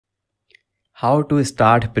How to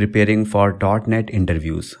start preparing for .NET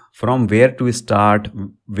interviews. From where to start,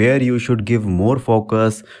 where you should give more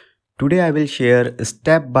focus. Today I will share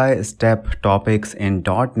step-by-step topics in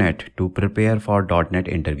 .NET to prepare for .NET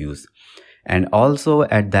interviews. And also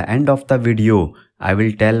at the end of the video, I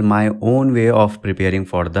will tell my own way of preparing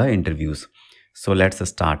for the interviews. So let's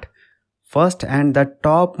start. First and the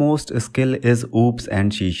topmost skill is OOPS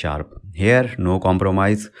and C#. Here, no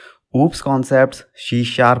compromise. OOPS concepts, C#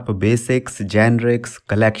 basics, generics,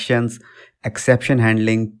 collections, exception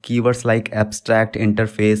handling, keywords like abstract,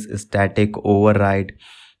 interface, static, override.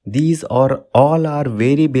 These are all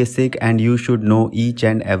very basic and you should know each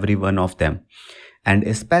and every one of them.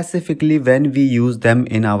 And specifically when we use them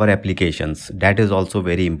in our applications, that is also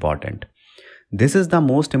very important. This is the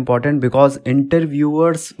most important because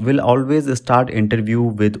interviewers will always start interview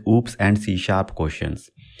with OOPS and C# questions.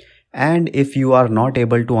 And if you are not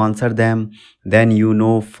able to answer them, then you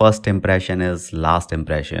know first impression is last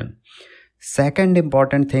impression. Second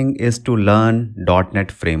important thing is to learn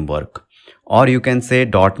 .NET framework, or you can say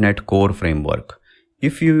 .NET Core framework.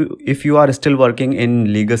 If you are still working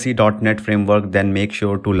in legacy .NET framework, then make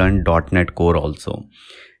sure to learn .NET Core also.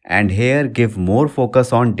 And here give more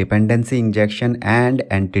focus on dependency injection and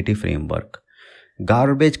entity framework.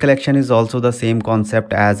 Garbage collection is also the same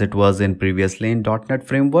concept as it was in previously in .NET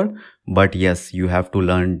framework, but yes, you have to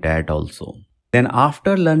learn that also. Then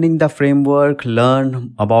after learning the framework,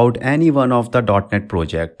 learn about any one of the .NET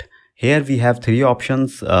project. Here we have three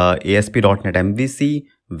options, ASP.NET MVC,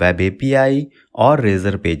 Web API or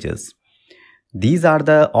Razor Pages. These are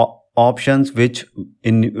the options which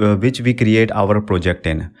we create our project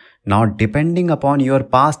in. Now depending upon your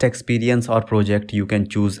past experience or project, you can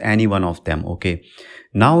choose any one of them. Okay,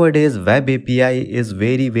 nowadays Web API is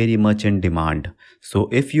very much in demand. So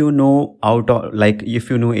if you know if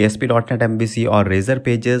you know ASP.NET MVC or Razor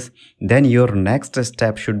Pages, then your next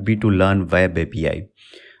step should be to learn Web API.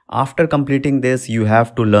 After completing this, you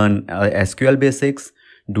have to learn SQL basics.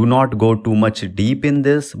 Do not go too much deep in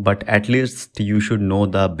this, but at least you should know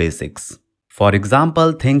the basics. For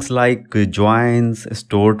example, things like joins,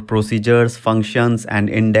 stored procedures, functions, and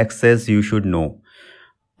indexes you should know.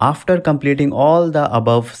 After completing all the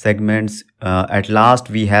above segments, at last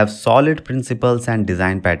we have solid principles and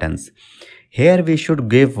design patterns. Here we should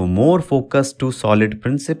give more focus to solid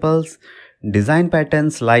principles. Design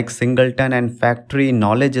patterns like singleton and factory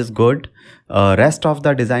knowledge is good. Rest of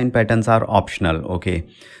the design patterns are optional. Okay,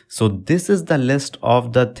 so this is the list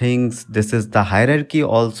of the things. This is the hierarchy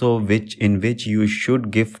also in which you should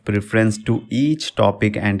give preference to each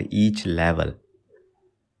topic and each level.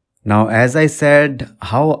 Now, as I said,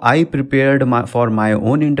 how I prepared for my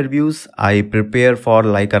own interviews, I prepare for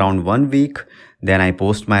like around 1 week. Then I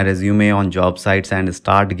post my resume on job sites and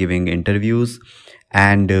start giving interviews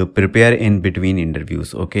and prepare in between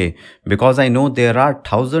interviews. Okay, because I know there are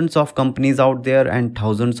thousands of companies out there and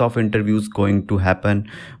thousands of interviews going to happen.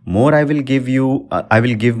 More I will give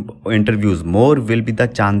interviews, more will be the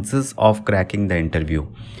chances of cracking the interview.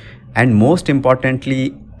 And most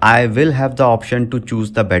importantly, I will have the option to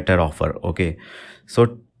choose the better offer. Okay,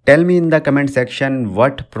 so tell me in the comment section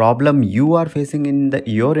what problem you are facing in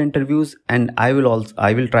your interviews, and I will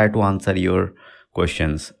try to answer your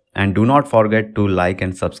questions. And do not forget to like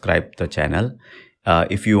and subscribe the channel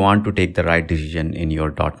if you want to take the right decision in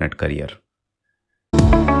your .NET career.